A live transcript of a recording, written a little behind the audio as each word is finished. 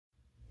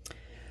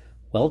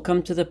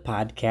Welcome to the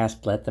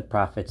podcast, Let the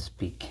Prophet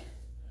Speak.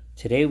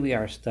 Today we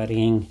are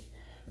studying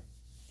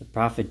the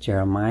prophet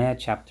Jeremiah,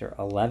 chapter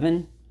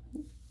 11.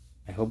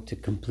 I hope to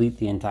complete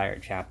the entire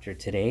chapter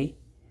today.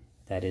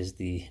 That is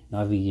the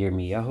Navi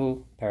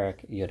Yirmiyahu,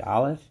 Parak Yud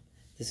Aleph.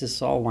 This is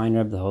Saul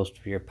Weinreb, the host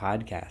for your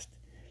podcast.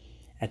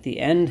 At the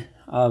end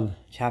of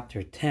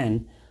chapter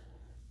 10,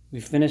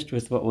 we finished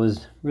with what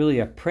was really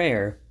a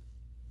prayer,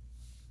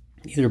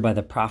 either by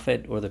the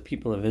prophet or the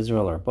people of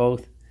Israel or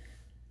both,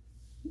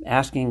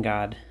 asking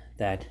God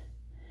that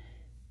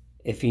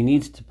if he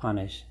needs to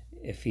punish,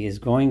 if he is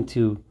going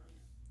to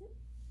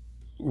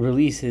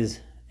release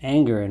his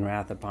anger and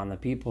wrath upon the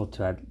people,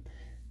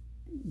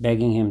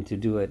 begging him to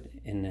do it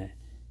in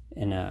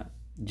a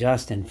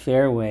just and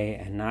fair way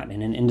and not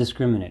in an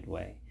indiscriminate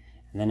way,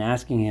 and then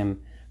asking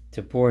him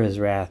to pour his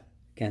wrath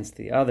against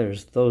the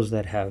others, those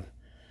that have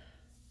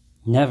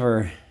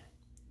never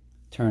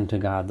turned to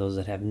God, those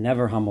that have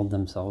never humbled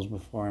themselves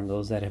before him,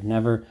 those that have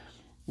never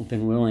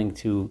been willing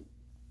to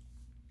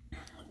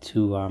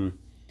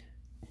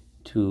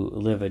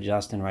live a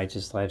just and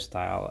righteous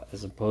lifestyle,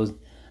 as opposed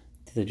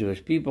to the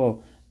Jewish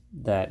people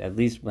that, at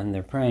least when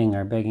they're praying,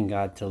 are begging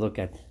God to look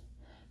at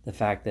the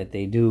fact that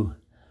they do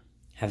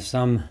have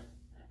some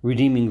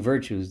redeeming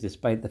virtues,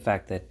 despite the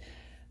fact that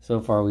so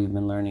far we've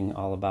been learning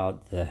all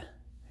about the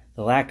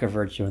lack of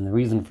virtue and the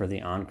reason for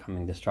the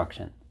oncoming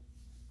destruction.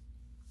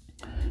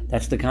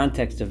 That's the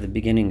context of the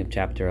beginning of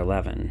chapter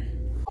 11.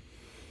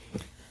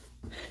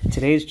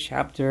 Today's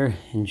chapter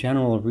in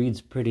general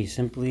reads pretty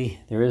simply.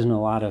 There isn't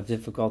a lot of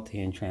difficulty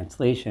in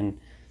translation.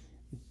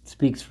 It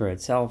speaks for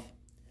itself.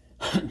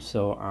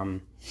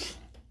 So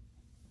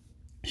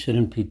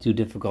shouldn't be too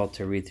difficult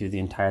to read through the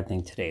entire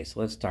thing today.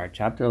 So let's start.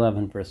 Chapter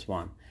 11, verse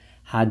 1.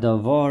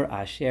 Hadavar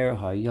asher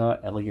haya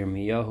el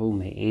Yirmiyahu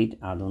me'et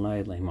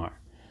Adonai lemar.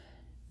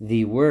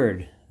 The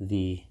word,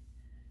 the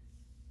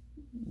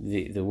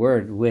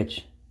word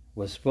which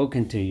was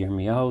spoken to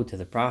Yirmiyahu, to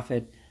the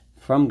prophet,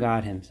 from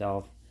God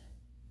himself,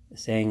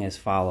 saying as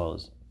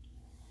follows.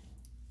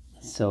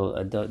 So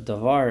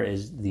davar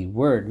is the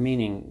word,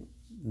 meaning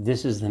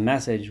this is the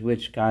message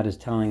which God is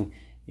telling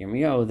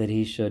Yirmiyahu that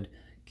he should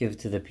give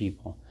to the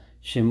people.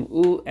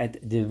 Shim'u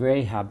et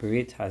divrei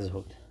haberit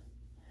hazot.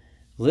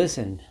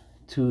 Listen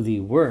to the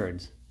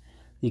words,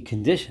 the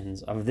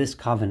conditions of this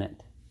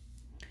covenant.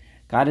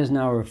 God is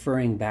now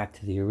referring back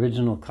to the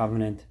original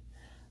covenant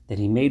that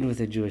he made with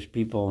the Jewish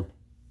people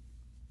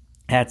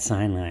at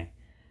Sinai.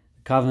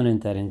 The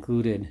covenant that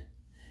included,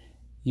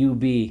 you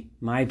be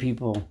my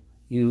people,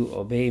 you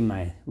obey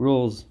my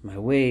rules, my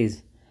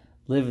ways,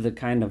 live the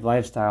kind of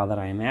lifestyle that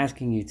I am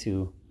asking you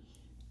to,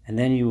 and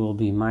then you will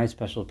be my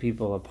special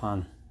people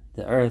upon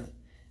the earth,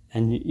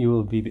 and you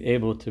will be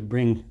able to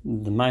bring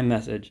my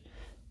message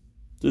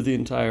to the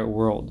entire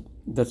world.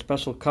 That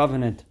special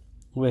covenant,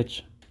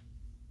 which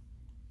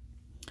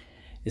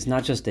is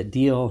not just a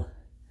deal,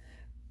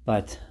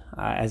 but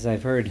as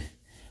I've heard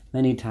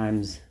many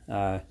times,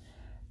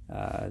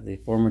 the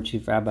former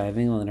chief rabbi of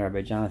England,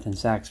 Rabbi Jonathan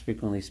Sacks,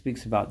 frequently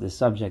speaks about this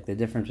subject, the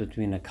difference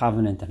between a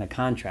covenant and a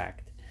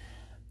contract.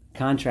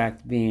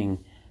 Contract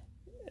being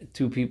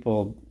two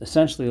people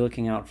essentially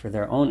looking out for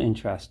their own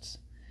interests,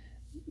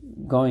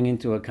 going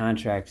into a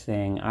contract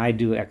saying, I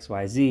do X,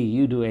 Y, Z,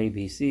 you do A,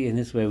 B, C, and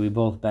this way we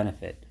both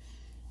benefit.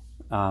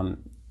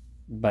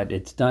 But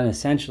it's done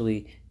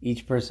essentially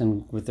each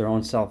person with their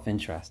own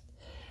self-interest.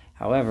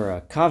 However,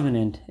 a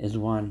covenant is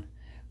one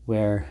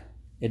where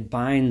it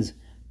binds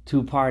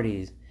two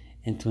parties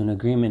into an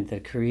agreement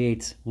that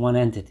creates one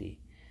entity.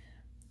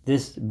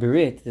 This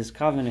berit, this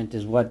covenant,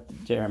 is what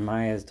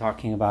Jeremiah is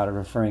talking about or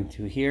referring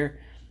to here.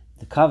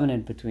 The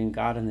covenant between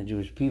God and the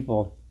Jewish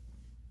people,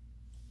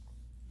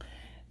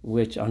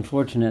 which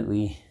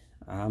unfortunately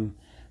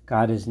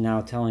God is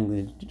now telling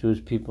the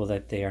Jewish people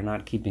that they are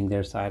not keeping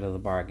their side of the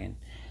bargain.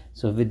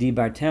 So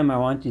V'dibartem, I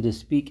want you to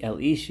speak El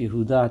Ish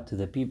Yehuda, to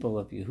the people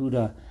of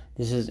Yehuda.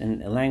 This is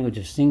in a language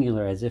of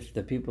singular, as if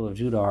the people of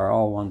Judah are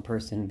all one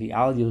person.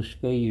 V'al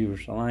Yoshvei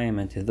Yerushalayim,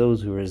 and to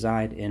those who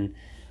reside in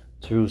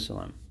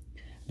Jerusalem.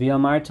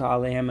 V'amarta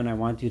alehem, and I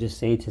want you to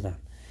say to them.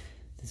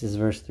 This is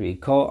verse 3.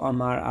 Ko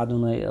amar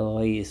Adonai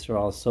Eloi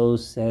Yisrael, so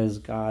says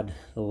God,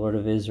 the Lord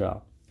of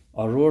Israel.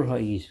 Arur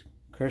ha'ish,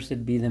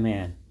 cursed be the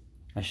man,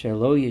 asher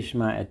lo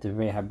yishma et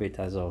divrei habrit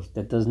hazot,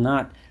 that does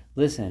not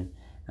listen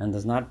and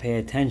does not pay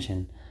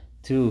attention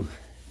to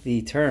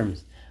the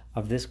terms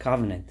of this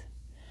covenant.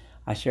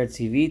 Asher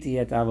tziviti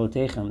et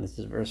avotechem, this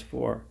is verse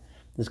 4.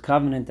 This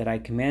covenant that I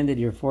commanded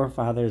your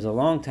forefathers a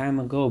long time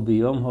ago,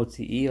 biyom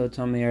hotzi'i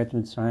otam me'eretz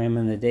Mitzrayim,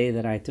 in the day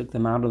that I took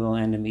them out of the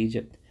land of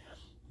Egypt.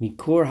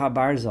 Mikur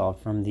habarzal,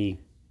 from the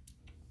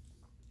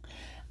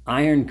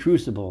iron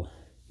crucible.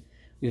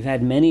 We've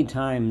had many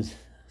times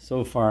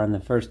so far in the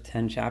first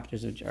 10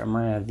 chapters of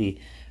Jeremiah the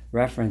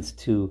reference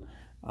to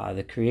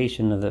the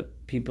creation of the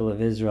people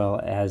of Israel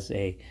as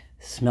a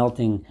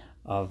smelting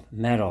of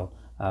metal,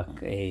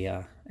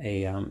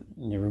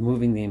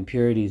 removing the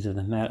impurities of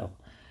the metal.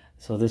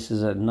 So this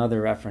is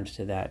another reference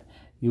to that.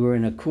 You were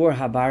in a kur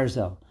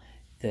habarzel.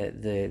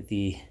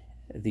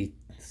 The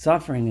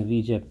suffering of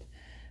Egypt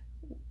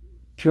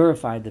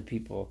purified the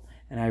people,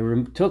 and I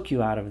took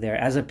you out of there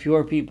as a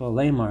pure people,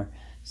 Lamar,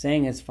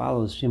 saying as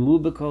follows, Shimu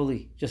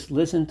B'koli, just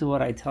listen to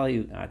what I tell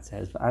you, God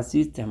says,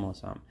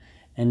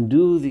 and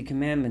do the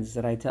commandments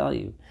that I tell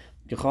you.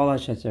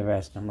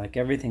 I'm like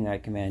everything I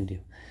command you.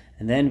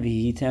 And then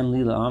V'yitem li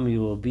la'am,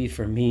 you will be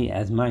for me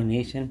as my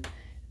nation,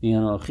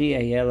 V'yonochi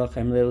eyeh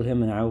lachem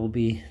le'elohim, and I will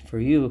be for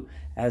you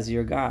as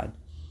your God.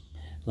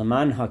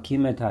 Laman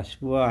hakimet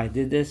hashvua, I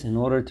did this in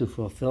order to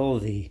fulfill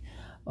the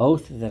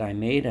oath that I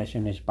made, Asher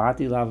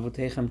nishbati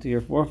lavotechem, to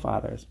your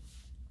forefathers.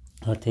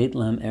 Hatet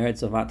lam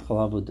eretz avat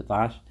chalav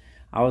u'dvash,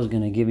 I was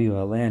going to give you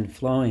a land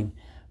flowing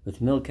with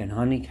milk and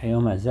honey,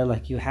 kayom hazeh,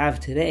 like you have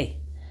today.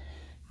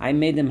 I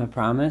made them a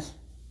promise,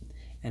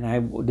 and I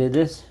did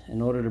this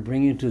in order to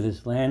bring you to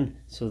this land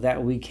so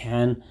that we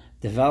can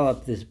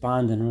develop this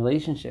bond and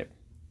relationship.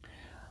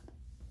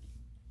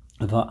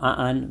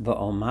 Va'an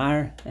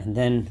va'omar, and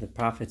then the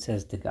prophet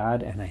says to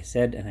God, and I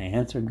said, and I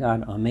answered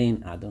God,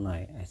 Amen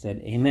Adonai. I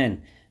said,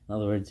 Amen. In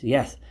other words,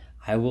 yes,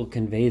 I will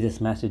convey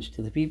this message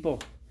to the people.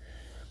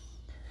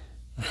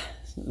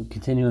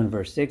 Continue in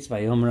verse 6,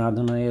 Vayomer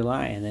Adonai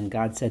Eli, and then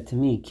God said to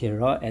me,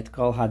 Kira et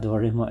kol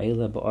hadorim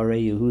ha'ele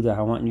ba'orei Yehuda,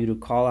 I want you to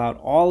call out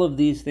all of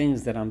these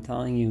things that I'm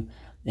telling you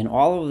in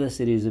all of the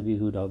cities of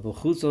Yehuda,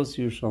 v'chutzos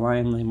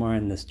Yerushalayim lemar,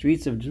 in the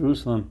streets of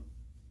Jerusalem,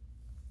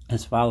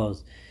 as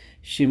follows,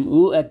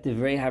 Shim'u et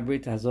divrei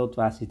habrit hazot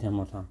v'asitem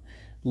otam.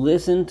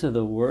 Listen to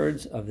the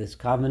words of this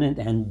covenant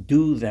and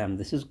do them.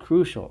 This is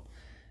crucial,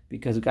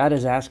 because God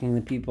is asking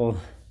the people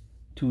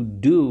to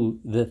do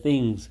the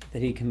things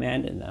that He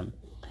commanded them.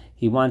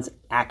 He wants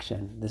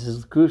action. This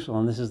is crucial,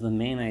 and this is the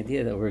main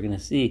idea that we're going to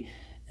see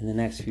in the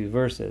next few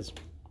verses.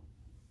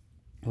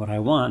 What I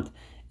want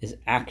is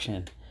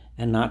action,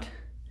 and not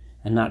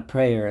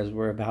prayer, as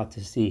we're about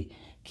to see.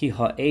 Ki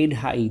ha'ed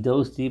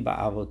ha'idosti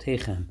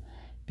ba'avotechem,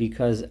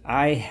 because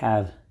I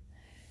have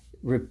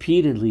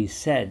repeatedly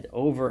said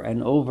over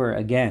and over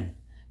again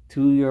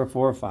to your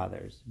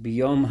forefathers,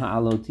 Biyom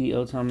ha'aloti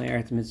otam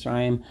eretz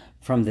Mitzrayim,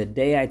 from the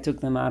day I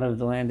took them out of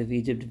the land of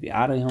Egypt,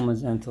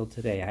 until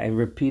today. I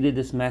repeated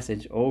this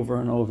message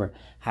over and over.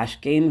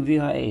 Hashkem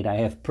v'ha'ed, I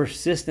have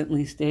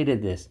persistently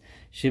stated this.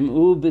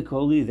 Shim'u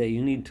b'koli, that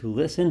you need to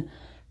listen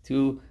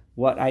to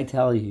what I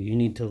tell you. You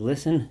need to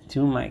listen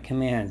to my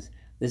commands.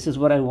 This is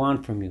what I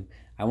want from you.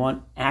 I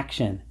want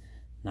action,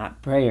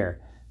 not prayer,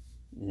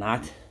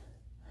 not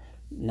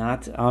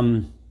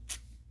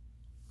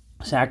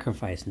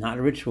sacrifice, not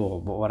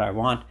ritual, but what I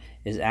want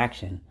is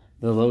action.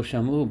 V'lo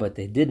shamu, but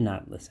they did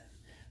not listen.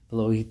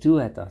 V'lo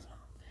hitu et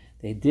azmam,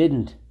 they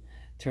didn't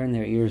turn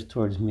their ears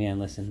towards me and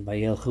listen.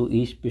 Vayelchu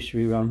ish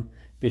bishrirut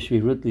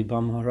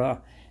libam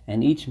hara,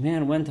 and each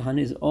man went on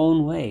his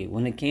own way.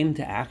 When it came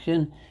to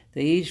action,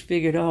 they each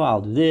figured, oh,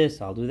 I'll do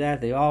this, I'll do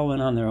that. They all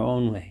went on their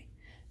own way.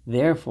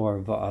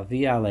 Therefore,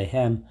 va'avi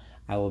alehem,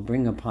 I will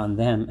bring upon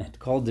them et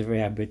kol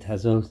divrei habrit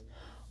hazot,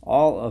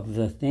 all of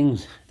the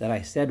things that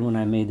I said when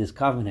I made this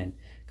covenant,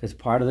 because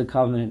part of the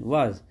covenant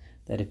was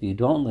that if you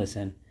don't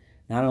listen,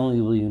 not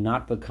only will you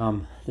not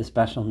become the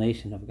special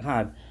nation of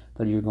God,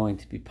 but you're going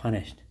to be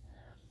punished.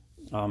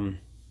 You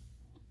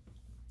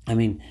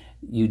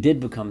did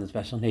become the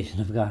special nation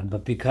of God,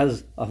 but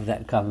because of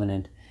that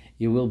covenant,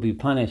 you will be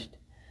punished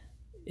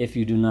if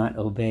you do not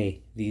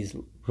obey these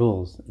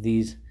rules,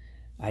 these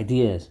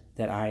ideas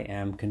that I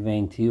am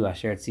conveying to you,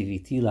 Asher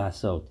tziviti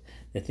la'asot,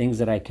 the things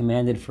that I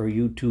commanded for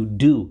you to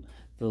do,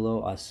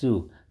 v'lo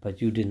asu,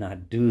 but you did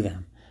not do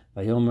them.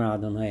 Vayomer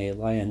Adonai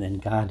Eli, and then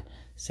God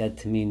said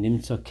to me,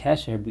 Nimtzo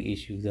kesher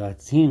b'ish Yehuda.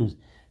 It seems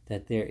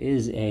that there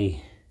is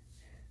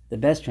the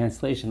best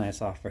translation I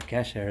saw for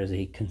kesher is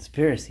a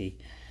conspiracy.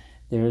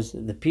 There's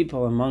the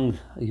people among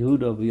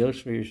Yehuda,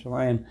 B'yoshver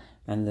Yerushalayim,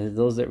 and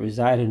those that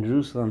reside in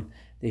Jerusalem,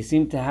 they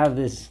seem to have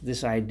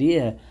this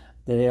idea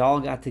that they all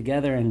got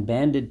together and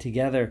banded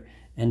together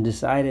and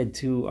decided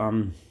to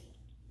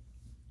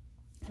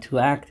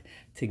act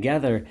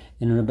together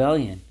in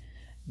rebellion.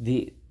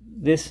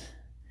 This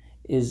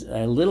is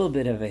a little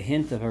bit of a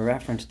hint of a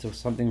reference to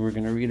something we're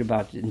going to read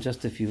about in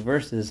just a few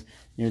verses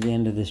near the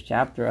end of this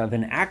chapter, of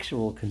an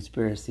actual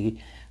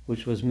conspiracy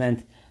which was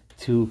meant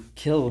to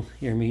kill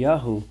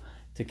Yirmiyahu,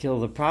 to kill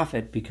the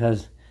prophet,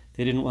 because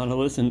they didn't want to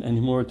listen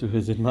anymore to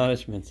his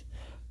admonishments.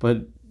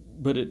 But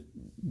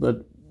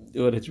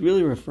what it's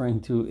really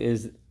referring to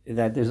is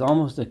that there's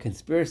almost a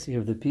conspiracy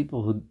of the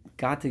people who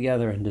got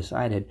together and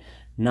decided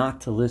not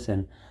to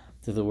listen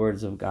to the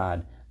words of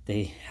God.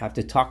 They have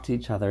to talk to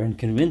each other and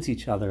convince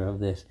each other of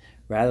this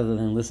rather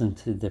than listen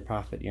to the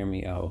prophet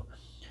Yirmiyahu.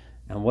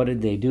 And what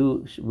did they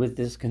do with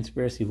this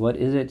conspiracy? What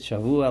is it?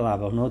 Shavu el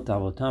avonot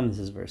avotam. This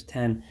is verse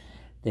 10.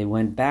 They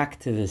went back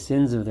to the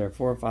sins of their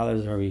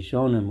forefathers, or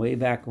Rishonim, way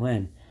back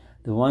when.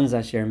 The ones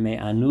asher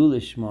me'anu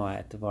lishmoa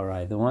et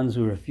dvarai, the ones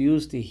who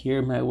refused to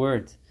hear my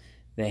words.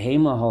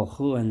 Vehema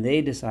halchu, and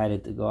they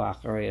decided to go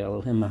acharei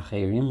Elohim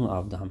acherim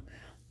l'avdam,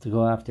 to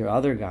go after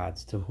other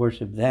gods, to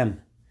worship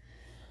them.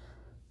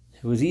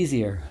 It was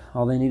easier.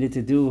 All they needed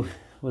to do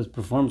was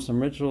perform some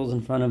rituals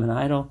in front of an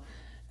idol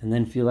and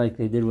then feel like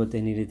they did what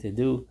they needed to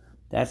do.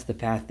 That's the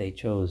path they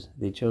chose.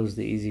 They chose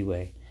the easy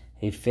way.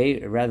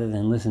 rather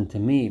than listen to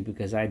me,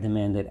 because I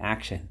demanded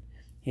action.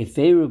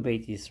 Heferu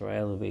Beit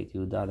Yisrael Beit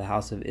Yehuda, the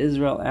house of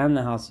Israel and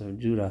the house of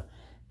Judah,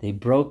 they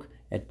broke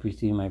at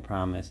Briti, my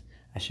promise,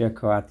 Asher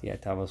Karati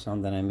at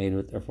Avosam, that I made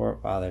with their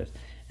forefathers.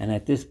 And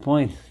at this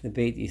point, the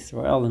Beit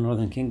Yisrael, the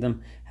northern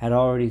kingdom, had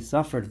already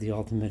suffered the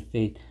ultimate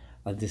fate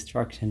of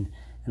destruction,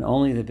 and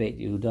only the Beit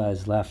Yehuda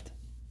is left.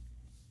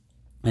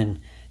 And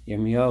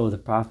Yirmiyahu, the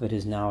prophet,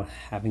 is now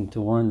having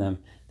to warn them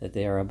that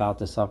they are about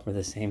to suffer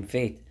the same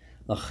fate.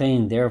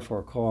 Lachain,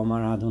 therefore, Ko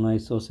Amar Adonai,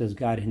 so says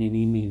God,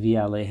 Hineni mivi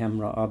alehem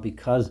ra'ah,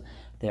 because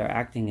they are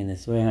acting in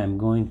this way, I am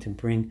going to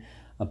bring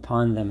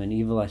upon them an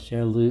evil,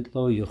 asher lo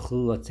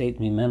yuchlu latzeit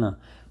mimena,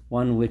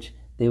 one which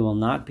they will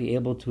not be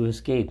able to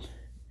escape.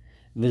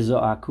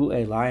 V'zo'aku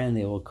elai, and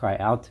they will cry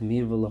out to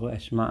me, v'lo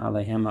eshma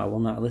alehem, I will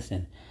not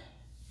listen.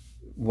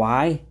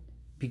 Why?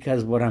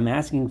 Because what I'm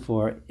asking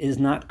for is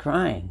not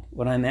crying.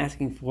 What I'm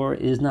asking for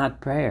is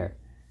not prayer.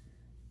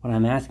 What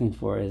I'm asking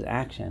for is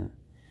action.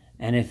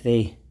 And if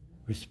they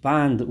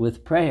respond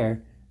with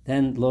prayer,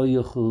 then lo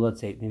yuchlu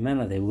latzeit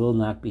mimena, they will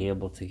not be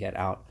able to get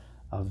out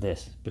of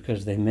this,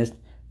 because they missed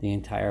the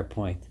entire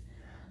point.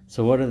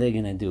 So what are they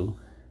going to do?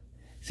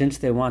 Since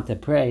they want to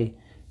pray,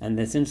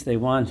 and since they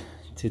want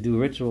to do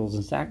rituals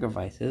and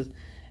sacrifices,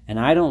 and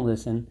I don't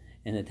listen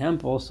in the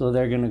temple, so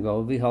they're going to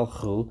go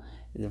v'halchu,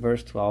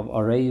 verse 12,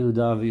 Arei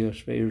Yehuda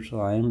v'yoshvei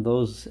Yerushalayim,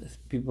 those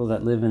people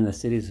that live in the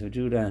cities of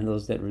Judah and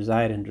those that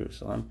reside in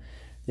Jerusalem,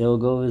 they will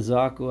go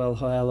v'zaku el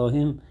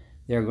ha'elohim,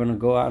 they're going to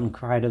go out and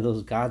cry to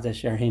those gods,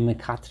 asher heim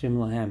mekatrim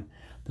lahem,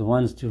 the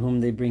ones to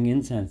whom they bring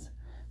incense.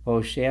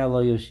 But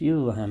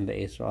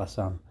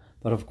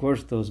of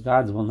course those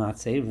gods will not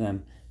save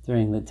them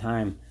during the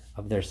time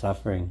of their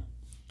suffering.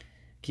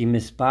 You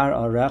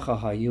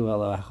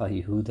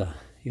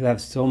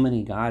have so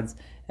many gods.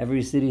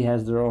 Every city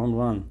has their own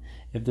one.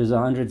 If there's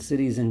 100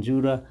 cities in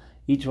Judah,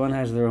 each one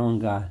has their own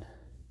god.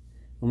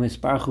 And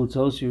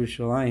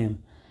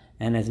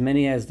as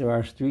many as there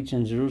are streets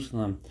in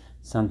Jerusalem,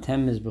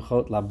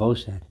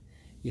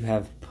 you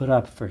have put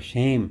up for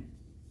shame.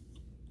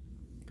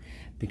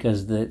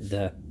 Because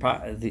the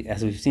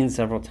as we've seen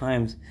several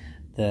times,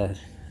 the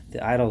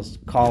idols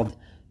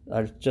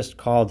are just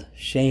called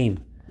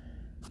shame,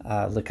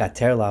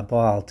 l'kater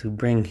la-Baal, to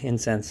bring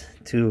incense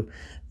to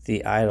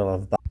the idol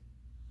of Baal.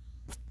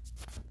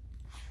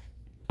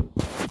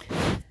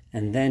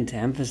 And then to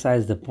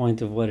emphasize the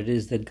point of what it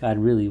is that God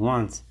really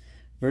wants,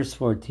 verse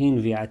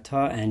 14,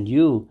 V'ata, and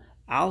you,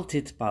 al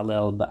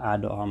titpalel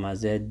ba'ad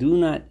ha'mazeh, do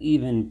not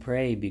even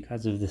pray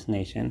because of this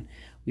nation.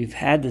 We've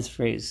had this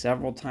phrase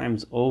several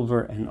times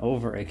over and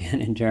over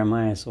again in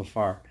Jeremiah so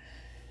far.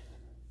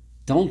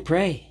 Don't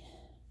pray.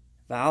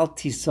 V'al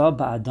tisa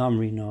ba'adam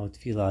rino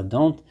tefillah.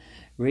 Don't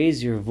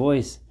raise your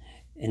voice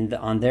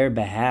on their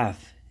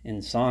behalf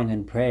in song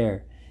and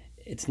prayer.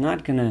 It's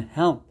not going to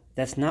help.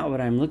 That's not what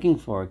I'm looking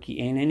for.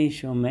 Ki eineni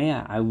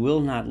shomea, I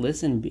will not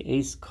listen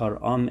be'es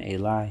karam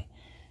elai,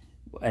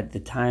 at the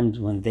times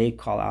when they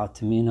call out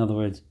to me. In other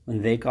words,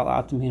 when they call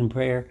out to me in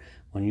prayer,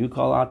 when you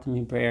call out to me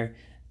in prayer,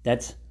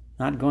 that's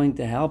not going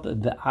to help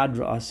the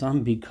adra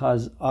asam,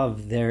 because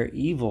of their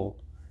evil.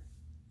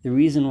 The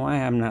reason why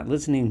I'm not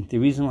listening, the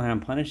reason why I'm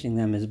punishing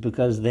them, is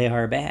because they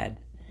are bad.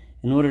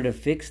 In order to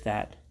fix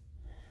that,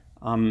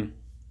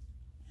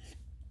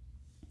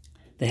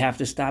 they have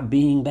to stop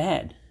being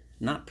bad,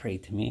 not pray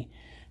to me.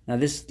 Now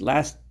this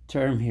last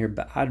term here,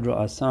 ba'adra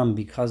asam,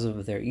 because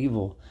of their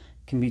evil,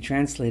 can be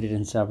translated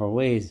in several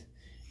ways.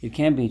 It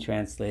can be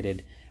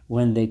translated,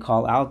 when they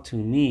call out to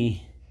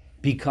me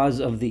because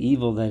of the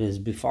evil that is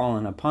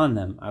befallen upon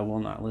them, I will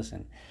not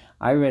listen.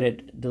 I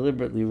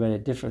deliberately read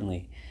it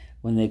differently.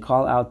 When they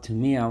call out to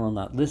me, I will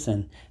not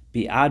listen.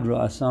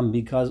 Bi'adra asam,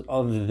 because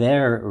of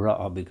their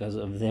ra'ah, because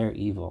of their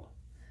evil.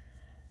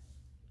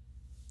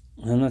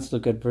 And let's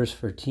look at verse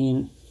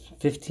 15.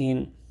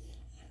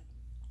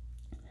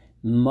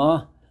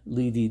 Ma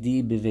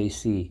lididi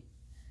bivesi.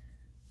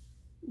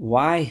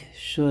 Why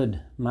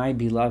should my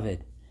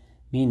beloved,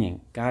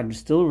 meaning God is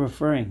still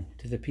referring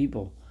to the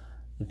people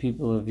of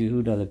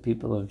Yehuda, the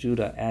people of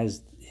Judah,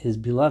 as his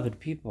beloved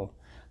people.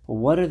 But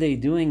what are they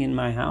doing in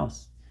my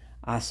house?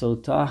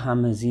 Asota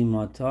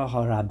hamazimota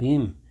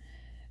harabim.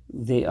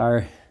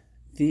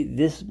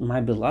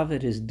 My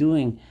beloved is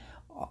doing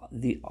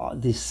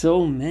the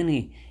so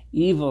many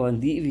evil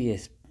and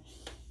devious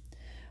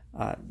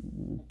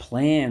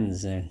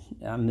plans. And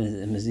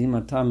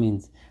mazimota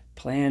means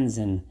plans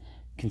and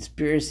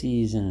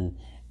conspiracies and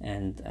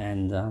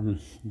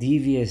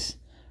devious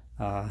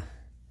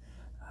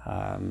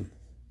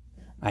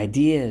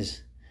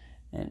ideas,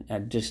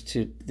 and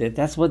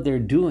that's what they're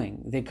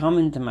doing. They come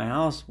into my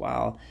house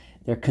while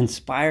they're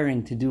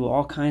conspiring to do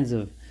all kinds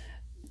of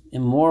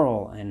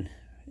immoral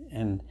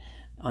and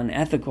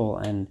unethical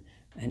and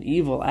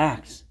evil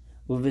acts.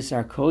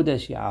 Uvisar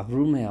kodesh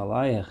ya'avru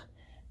me'alayich,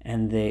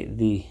 and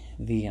the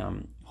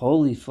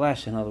holy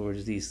flesh, in other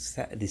words, the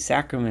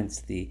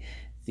sacraments, the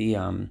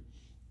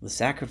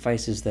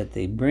sacrifices that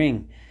they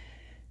bring,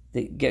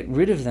 they get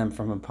rid of them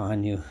from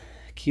upon you.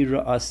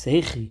 Kira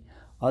asechi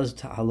az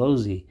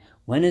ta'alozi.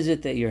 When is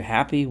it that you're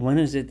happy? When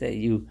is it that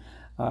you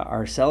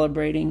are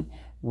celebrating?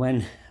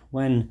 When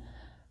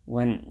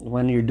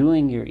you're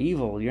doing your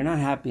evil, you're not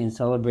happy and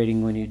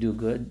celebrating when you do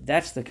good.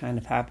 That's the kind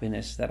of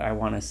happiness that I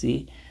want to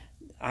see.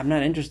 I'm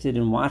not interested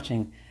in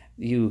watching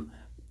you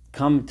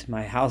come to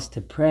my house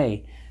to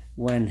pray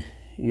when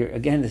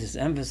again, this is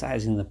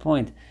emphasizing the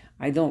point.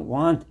 I don't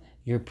want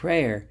your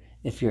prayer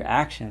if your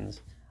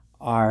actions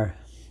are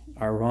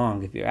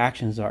wrong, if your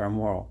actions are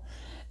immoral.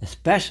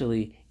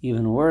 Especially,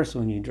 even worse,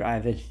 when you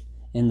drive it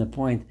in the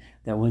point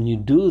that when you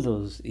do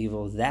those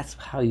evils, that's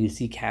how you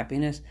seek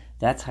happiness,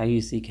 that's how you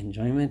seek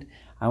enjoyment.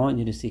 I want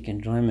you to seek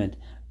enjoyment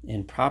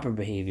in proper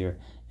behavior,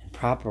 in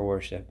proper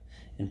worship,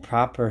 in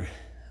proper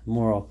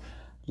moral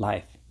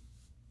life.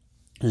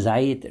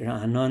 Zayit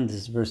Ra'anon, this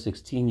is verse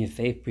 16,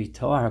 Yefei Pri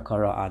Toar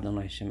Kara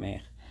Adonai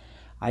Shemech.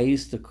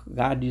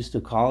 God used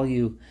to call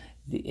you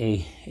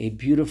a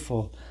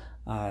beautiful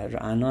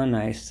Ra'anon.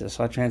 I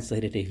saw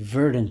translated a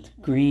verdant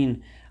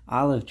green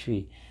olive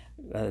tree.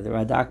 The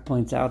Radak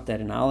points out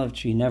that an olive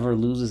tree never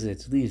loses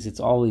its leaves;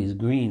 it's always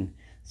green.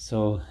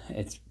 So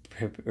it's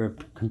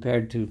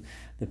compared to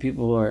the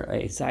people who are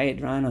a Zayit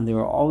Ra'anon. They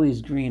were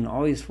always green,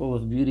 always full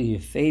of beauty.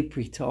 Yefei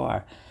Pri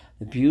Toar,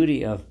 the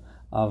beauty of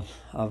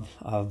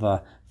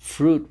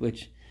fruit,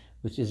 which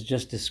is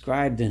just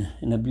described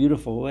in a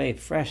beautiful way,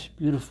 fresh,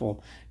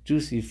 beautiful,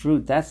 juicy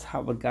fruit. That's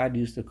what God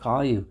used to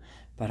call you.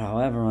 But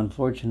however,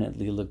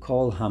 unfortunately,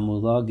 L'kol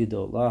hamula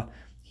gidolah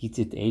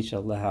hitit eish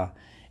aleha,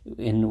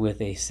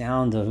 with a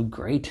sound of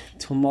great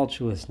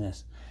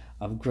tumultuousness,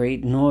 of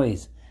great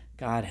noise,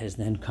 God has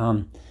then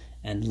come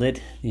and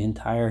lit the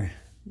entire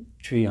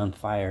tree on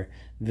fire.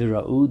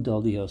 Vira'u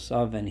dol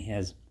yosav, and he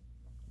has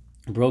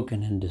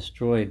broken and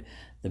destroyed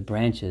the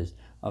branches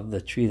of the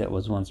tree that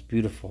was once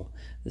beautiful.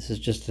 This is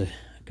just a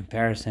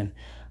comparison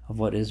of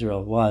what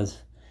Israel was,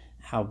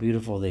 how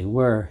beautiful they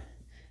were,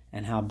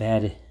 and how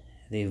bad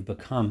they've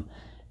become,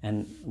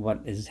 and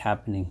what is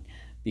happening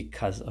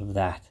because of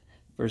that.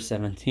 Verse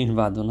 17,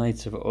 V'Adonai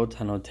tzvaot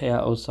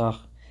hanotea osach,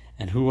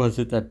 and who was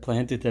it that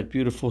planted that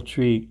beautiful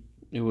tree?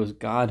 It was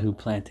God who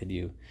planted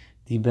you.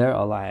 Diber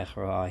alayach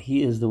ra,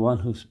 he is the one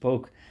who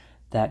spoke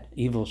that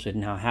evil should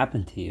now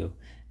happen to you.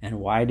 And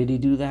why did he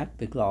do that?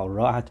 Biglal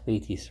ra'at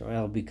Beit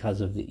Yisrael,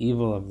 because of the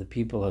evil of the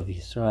people of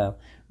Israel.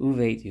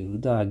 Uveit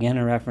Yehuda, again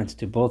a reference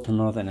to both the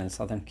northern and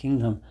southern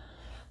kingdom.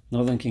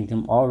 Northern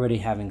kingdom already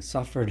having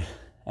suffered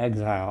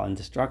exile and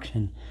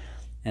destruction,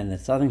 and the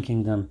southern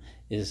kingdom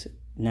is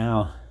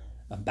now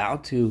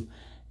about to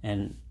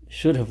and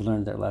should have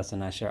learned their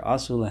lesson. Asher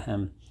asu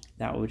lahem,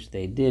 that which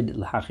they did,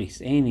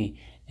 l'hachiseni,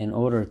 in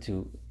order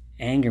to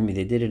anger me.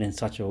 They did it in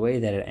such a way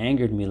that it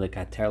angered me,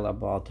 l'kater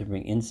labal, to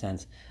bring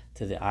incense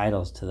to the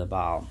idols, to the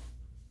Baal.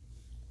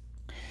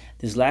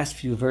 These last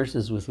few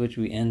verses with which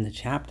we end the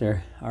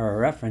chapter are a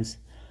reference,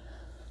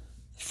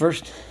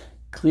 first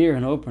clear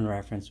and open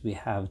reference we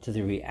have to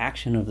the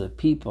reaction of the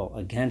people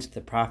against the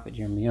prophet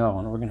Yirmiyahu,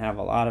 and we're going to have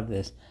a lot of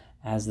this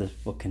as this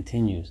book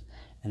continues.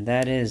 And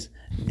that is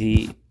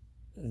the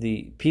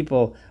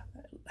people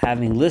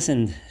having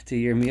listened to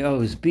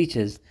Yirmiyahu's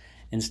speeches,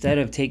 instead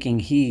of taking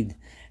heed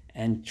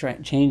and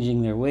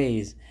changing their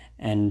ways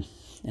and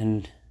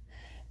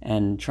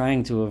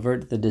trying to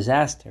avert the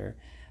disaster,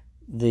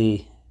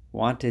 they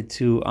wanted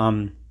to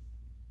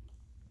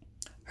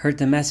hurt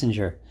the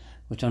messenger,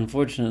 which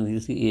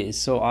unfortunately is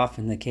so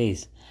often the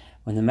case.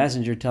 When the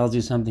messenger tells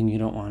you something you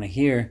don't want to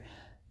hear,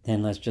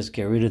 then let's just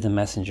get rid of the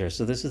messenger.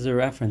 So this is a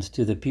reference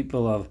to the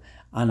people of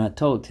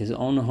Anatot, his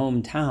own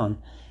hometown,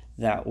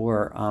 that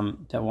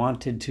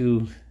wanted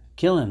to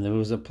kill him. There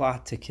was a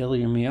plot to kill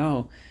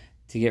Yirmiyahu,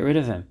 to get rid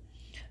of him,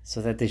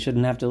 so that they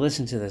shouldn't have to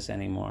listen to this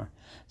anymore.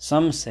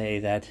 Some say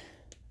that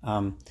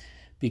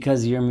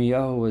because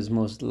Yirmiyahu was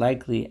most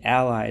likely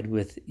allied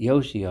with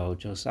Yoshio,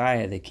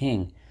 Josiah the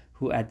king,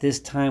 who at this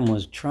time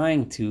was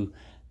who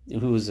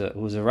was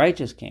a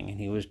righteous king, and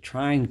he was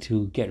trying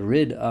to get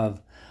rid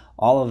of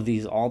all of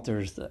these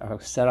altars that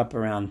are set up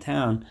around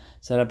town,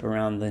 set up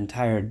around the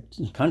entire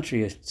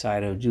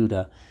countryside of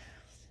Judah,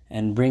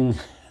 and bring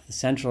the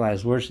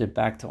centralized worship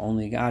back to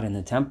only God in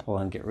the temple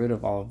and get rid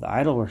of all of the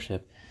idol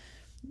worship.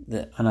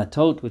 The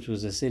Anatot, which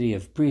was a city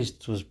of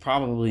priests, was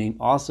probably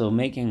also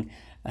making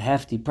a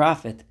hefty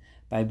profit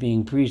by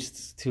being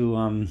priests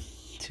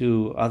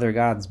to other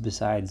gods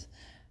besides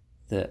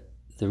the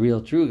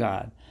real true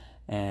God.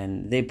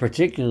 And they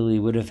particularly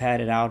would have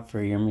had it out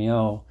for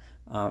Yirmiyahu,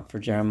 for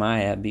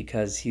Jeremiah,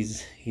 because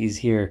he's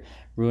here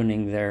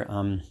ruining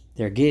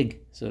their gig,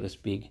 so to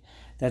speak.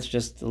 That's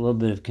just a little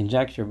bit of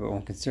conjecture, but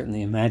one can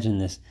certainly imagine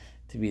this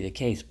to be the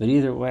case. But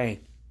either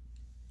way,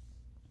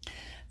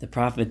 the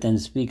prophet then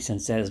speaks and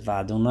says,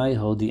 V'Adonai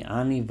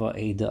hodi'ani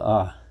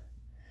va'eda'ah,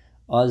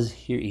 az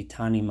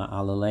hir'itani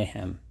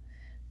ma'alalehem.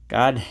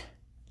 God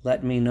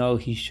let me know,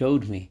 he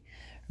showed me.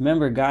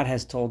 Remember, God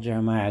has told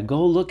Jeremiah,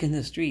 go look in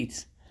the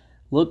streets.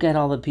 Look at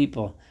all the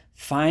people.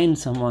 Find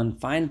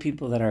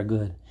people that are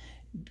good.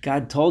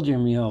 God told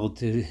Yirmiyahu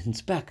to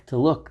inspect, to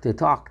look, to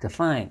talk, to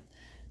find.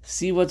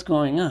 See what's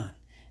going on.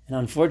 And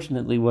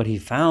unfortunately, what he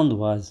found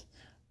was,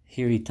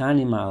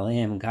 Hiritani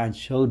ma'alehem, God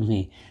showed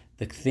me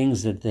the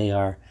things that they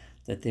are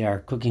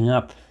cooking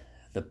up,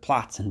 the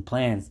plots and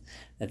plans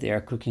that they are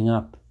cooking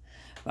up.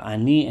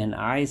 Ani, and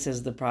I,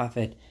 says the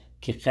prophet,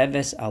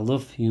 kicheves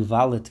aluf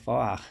yuval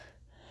litvoach.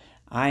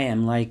 I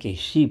am like a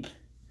sheep,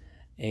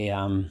 a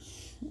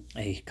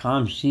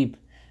calm sheep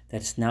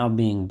that's now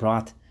being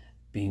brought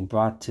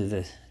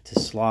to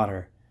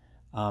slaughter.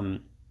 I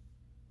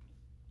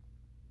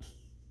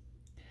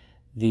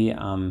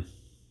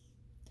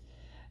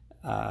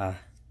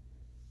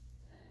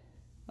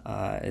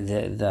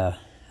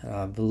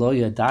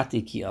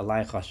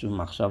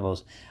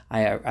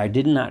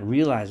did not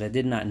realize, I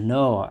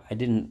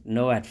didn't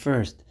know at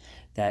first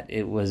that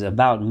it was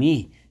about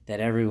me that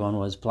everyone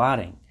was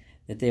plotting,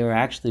 that they were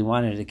actually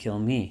wanting to kill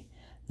me.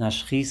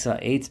 What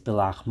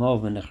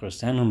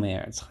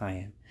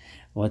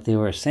they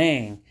were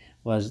saying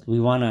was, we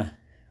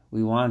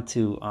want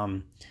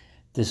to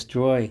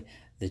destroy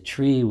the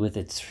tree with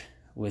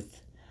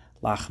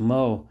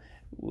lachmo,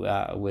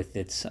 with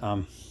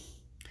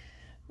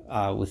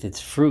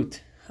its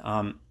fruit.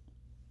 And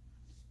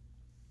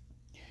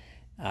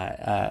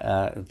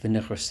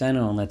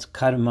let's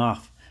cut him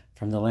off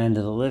from the land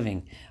of the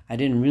living. I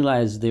didn't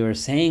realize they were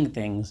saying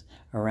things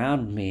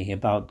around me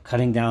about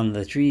cutting down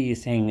the tree,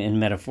 saying in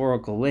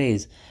metaphorical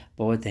ways,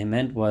 but what they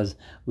meant was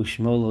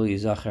ushmolo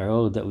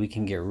yizacharo, that we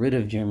can get rid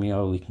of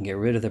Yirmiyahu, we can get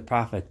rid of the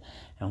prophet,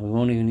 and we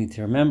won't even need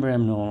to remember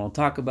him, no one will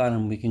talk about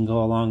him, we can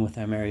go along with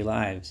our merry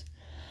lives.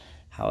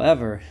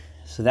 However,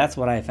 so that's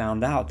what I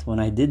found out when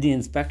I did the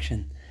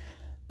inspection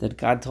that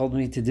God told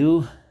me to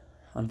do.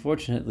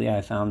 Unfortunately,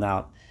 I found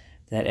out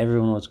that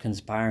everyone was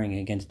conspiring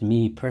against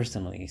me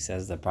personally,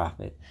 says the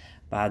prophet.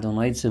 However,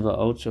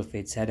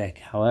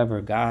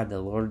 God, the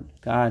Lord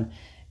God,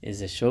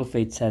 is a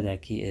shofet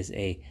tzedek. He is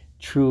a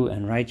true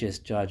and righteous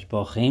judge.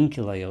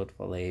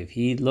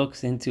 He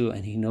looks into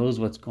and he knows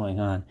what's going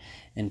on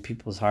in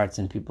people's hearts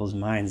and people's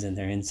minds and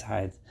their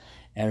insides.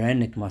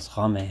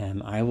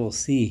 I will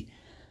see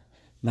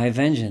my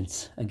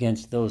vengeance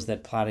against those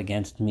that plot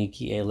against me.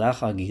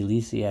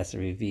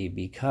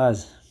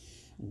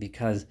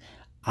 Because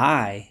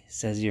I,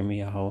 says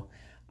Yirmiyahu,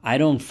 I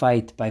don't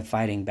fight by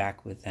fighting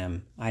back with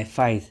them. I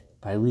fight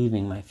by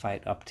leaving my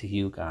fight up to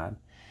you, God.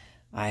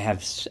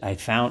 This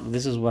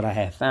is what I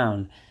have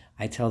found.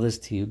 I tell this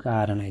to you,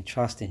 God, and I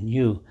trust in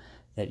you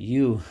that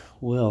you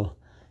will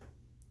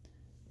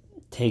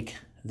take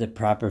the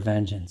proper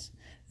vengeance.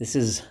 This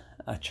is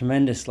a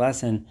tremendous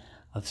lesson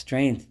of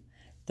strength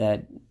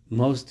that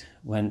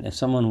if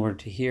someone were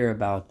to hear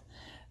about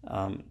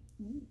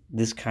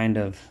this kind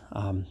of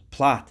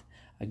plot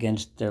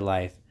against their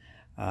life,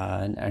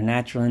 our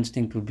natural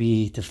instinct would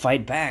be to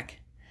fight back.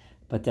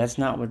 But that's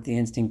not what the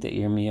instinct that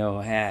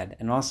Yirmiyahu had.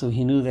 And also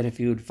he knew that if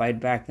he would fight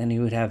back, then he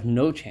would have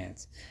no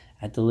chance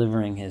at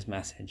delivering his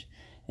message.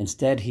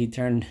 Instead, he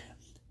turned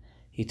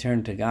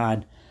to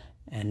God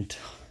and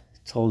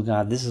told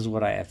God, this is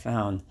what I have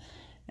found.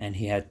 And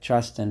he had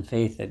trust and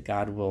faith that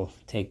God will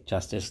take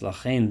justice.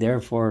 Lachein,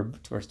 therefore,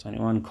 verse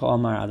 21, Ko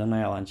amar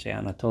Adonai al anshe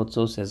Anatot,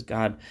 so says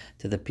God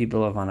to the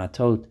people of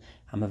Anatot,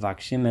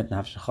 Hamavakshim et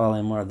nafshecha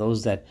lemor,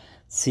 those that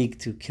seek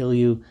to kill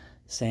you,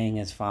 saying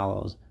as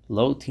follows,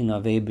 Lo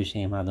tinaveh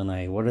b'shem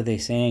Adonai. What are they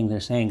saying? They're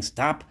saying,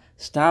 stop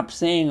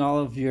saying all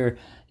of your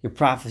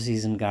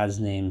prophecies in God's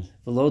name.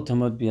 V'lo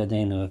tamut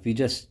b'yadenu. If you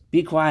just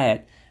be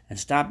quiet and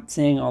stop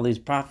saying all these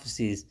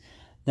prophecies,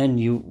 then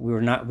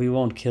we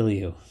won't kill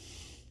you.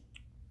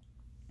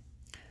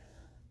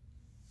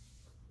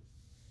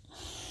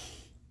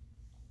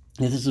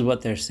 This is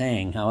what they're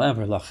saying.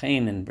 However,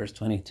 Lachein, in verse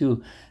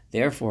 22,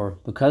 therefore,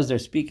 because they're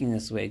speaking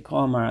this way, Ko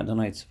amar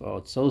Adonai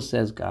tzvaot, so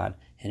says God,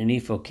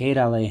 Hineni foked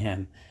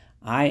aleihem,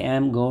 I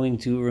am going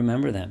to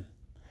remember them.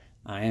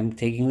 I am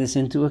taking this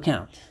into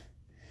account.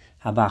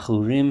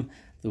 Habachurim,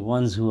 the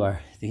ones who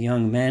are the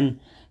young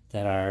men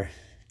that are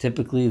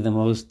typically the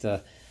most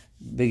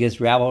biggest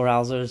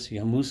rabble-rousers,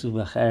 Yamusu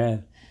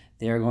b'cherev,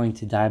 they are going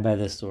to die by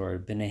the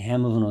sword.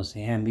 B'nehem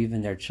uv'nosehem,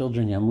 even their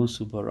children,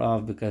 Yamusu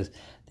b'rav, because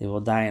they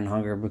will die in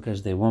hunger,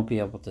 because they won't be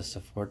able to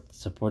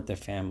support their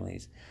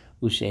families.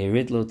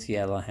 U'she'erit lo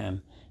tieh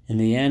lahem. In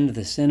the end,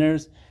 the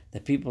sinners, the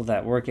people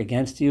that work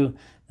against you,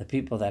 the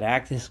people that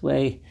act this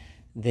way,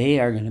 they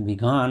are going to be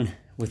gone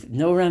with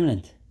no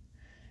remnant.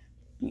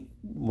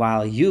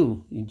 While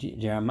you,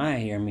 Jeremiah,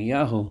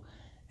 Yirmiyahu,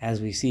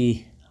 as we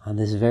see on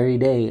this very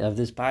day of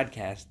this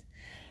podcast,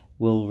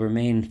 will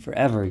remain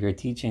forever. Your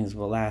teachings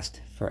will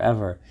last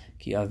forever.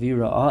 Ki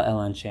avira el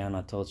anshe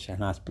Anatot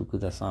shenas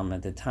b'kudasam.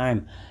 At the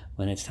time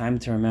when it's time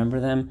to remember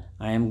them,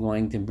 I am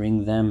going to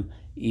bring them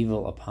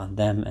evil upon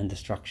them and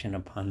destruction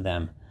upon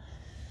them.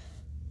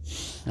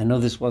 I know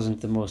this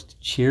wasn't the most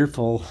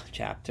cheerful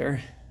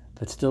chapter,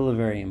 but still a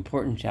very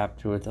important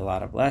chapter with a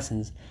lot of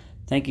lessons.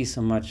 Thank you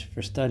so much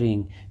for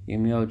studying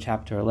Yirmiyahu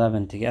chapter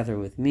 11 together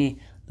with me.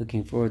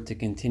 Looking forward to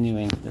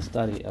continuing the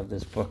study of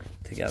this book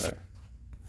together.